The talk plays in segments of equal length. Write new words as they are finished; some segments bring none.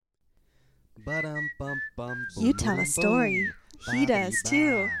You tell a story. He does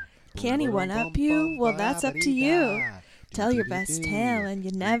too. Can he one up you? Well, that's up to you. Tell your best tale and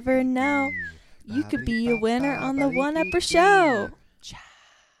you never know. You could be a winner on the One Upper Show.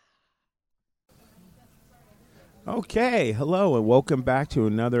 Okay, hello and welcome back to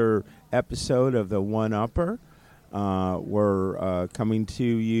another episode of the One Upper. We're coming to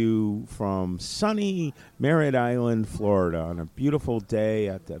you from sunny Merritt Island, Florida on a beautiful day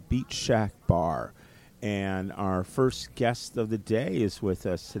at the Beach Shack Bar. And our first guest of the day is with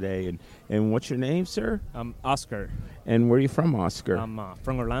us today. And what's your name, sir? I'm Oscar. And where are you from, Oscar? I'm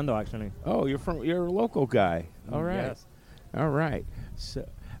from Orlando, actually. Oh, you're a local guy. All right. Yes. All right.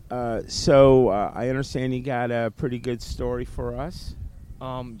 So I understand you got a pretty good story for us.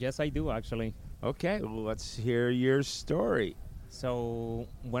 Yes, I do, actually. Okay, well, let's hear your story. So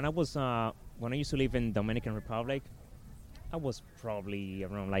when I used to live in Dominican Republic, I was probably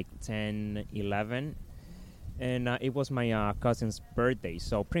around like 10, 11. And it was my cousin's birthday.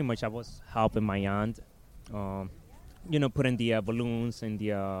 So pretty much I was helping my aunt, putting the balloons in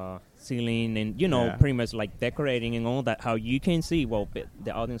the ceiling and, Yeah. pretty much like decorating and all that. How you can see, well,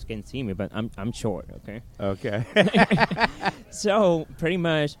 the audience can see me, but I'm short, okay? Okay. So pretty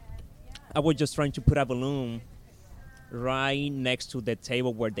much I was just trying to put a balloon right next to the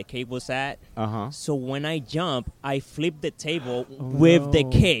table where the cake was at. Uh-huh. So when I jump, I flip the table with the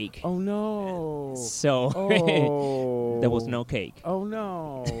cake. Oh, no. So Oh. there was no cake. Oh,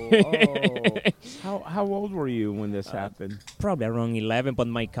 no. Oh. How old were you when this happened? Probably around 11, but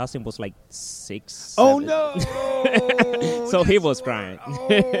my cousin was like 6. Oh, 7. no. So he That's was what- crying.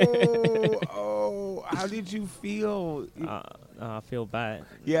 Oh. How did you feel? I feel bad.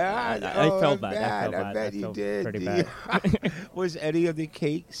 Yeah? I Oh, felt bad. I bet you felt did. pretty bad. Was any of the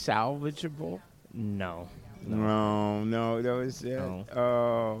cake salvageable? No. No, that was it. No.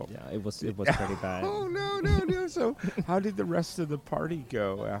 Oh. Yeah, it was pretty bad. Oh, no. So how did the rest of the party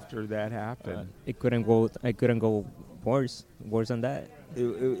go after that happened? It couldn't go worse than that.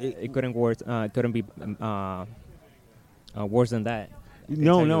 It couldn't be worse than that.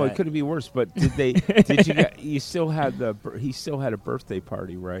 No, it couldn't be worse. But did you get? He still had a birthday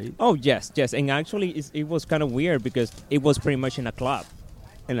party, right? Oh yes, and actually it was kind of weird because it was pretty much in a club.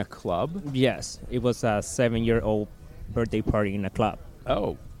 In a club? Yes, it was a 7-year-old birthday party in a club.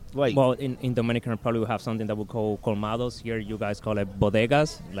 Oh, like Well, in Dominican Republic we have something that we call colmados. Here you guys call it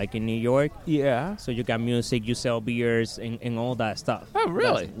bodegas, like in New York. yeah. So you got music, you sell beers, and all that stuff. Oh,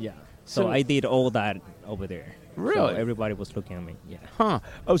 really? Yeah. So So- I did all that over there. Really? So everybody was looking at me. Yeah. Huh.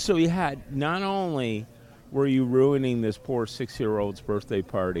 Oh, so you had not only were you ruining this poor 6-year-old's birthday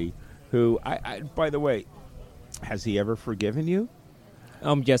party, who I by the way, has he ever forgiven you?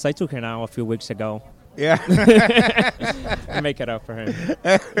 Yes, I took him out a few weeks ago. Yeah. Make it up for him.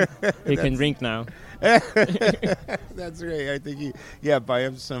 He can drink now. That's great. I think buy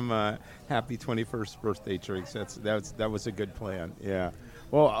him some happy 21st birthday drinks. That was a good plan. Yeah.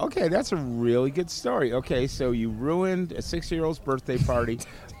 Well, okay, that's a really good story. Okay, so you ruined a 6-year-old's birthday party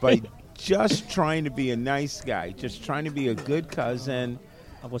by just trying to be a nice guy, just trying to be a good cousin.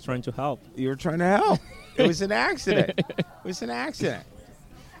 I was trying to help. You were trying to help. It was an accident.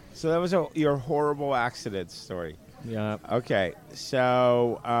 So that was your horrible accident story. Yeah. Okay,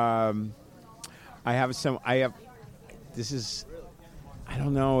 so I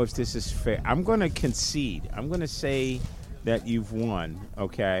don't know if this is fair. I'm going to concede. I'm going to say that you've won,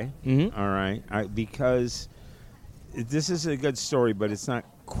 okay? Mm-hmm. All right? Because this is a good story, but it's not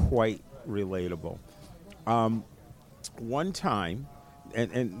quite relatable. One time,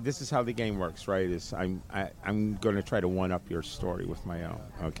 and this is how the game works, right? Is I'm going to try to one-up your story with my own,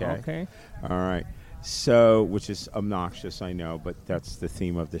 okay? Okay. All right. So, which is obnoxious, I know, but that's the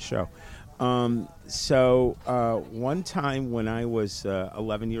theme of the show. One time when I was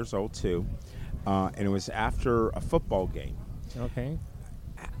 11 years old, too, and it was after a football game. Okay.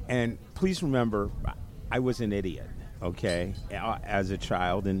 And please remember, I was an idiot, okay, as a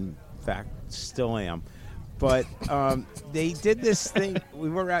child. In fact, still am. But they did this thing. We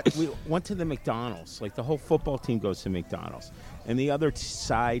went to the McDonald's. Like the whole football team goes to McDonald's, and the other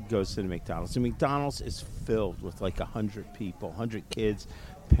side goes to the McDonald's. And McDonald's is filled with like 100 people, 100 kids,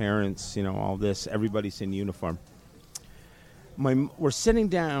 parents, all this. Everybody's in uniform. We're sitting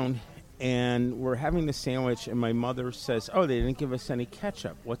down, and we're having the sandwich, and my mother says, "Oh, they didn't give us any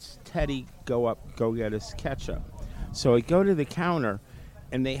ketchup. What's Teddy? Go get us ketchup." So I go to the counter,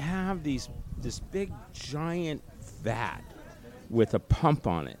 and they have this big giant vat with a pump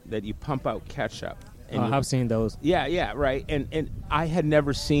on it that you pump out ketchup. And I have seen those. yeah, right. And I had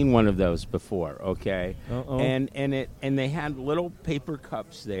never seen one of those before. Okay, Uh-oh. and they had little paper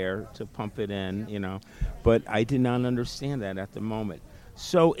cups there to pump it in, but I did not understand that at the moment.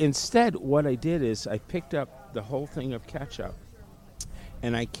 So instead, what I did is I picked up the whole thing of ketchup,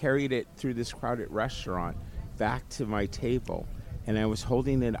 and I carried it through this crowded restaurant back to my table, and I was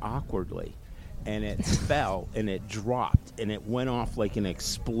holding it awkwardly, and it fell, and it dropped, and it went off like an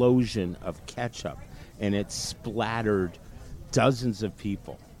explosion of ketchup, and it splattered dozens of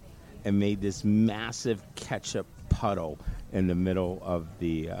people and made this massive ketchup puddle in the middle of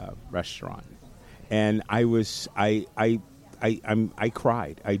the restaurant. And I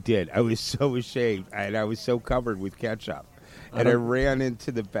cried. I did. I was so ashamed, and I was so covered with ketchup. And I ran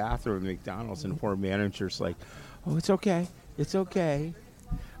into the bathroom at McDonald's, and the poor manager's like, "Oh, it's okay. It's okay."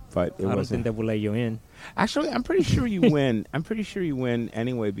 But it I don't wasn't. think they will let you in. Actually, I'm pretty sure you win. I'm pretty sure you win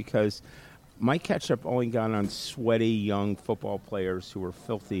anyway, because my ketchup only got on sweaty young football players who were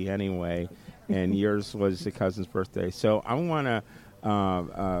filthy anyway, and yours was the cousin's birthday. So I want to,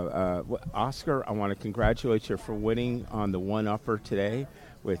 Oscar, I want to congratulate you for winning on the one-upper today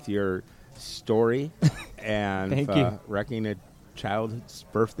with your story and Thank you. wrecking a child's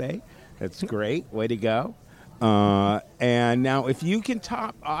birthday. That's great. Way to go. And now, if you can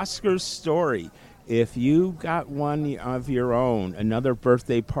top Oscar's story, if you got one of your own, another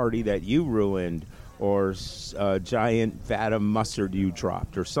birthday party that you ruined, or a giant vat of mustard you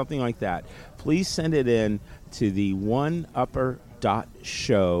dropped, or something like that, please send it in to the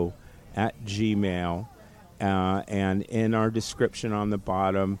oneupper.show@gmail. And in our description on the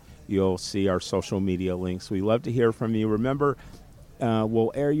bottom, you'll see our social media links. We love to hear from you. Remember,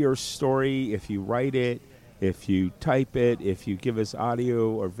 we'll air your story if you write it. If you type it, if you give us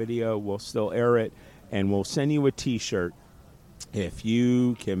audio or video, we'll still air it, and we'll send you a T-shirt if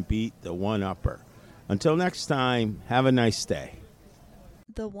you can beat the one-upper. Until next time, have a nice day.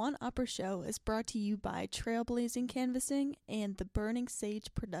 The One Upper Show is brought to you by Trailblazing Canvassing and the Burning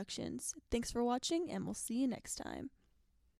Sage Productions. Thanks for watching, and we'll see you next time.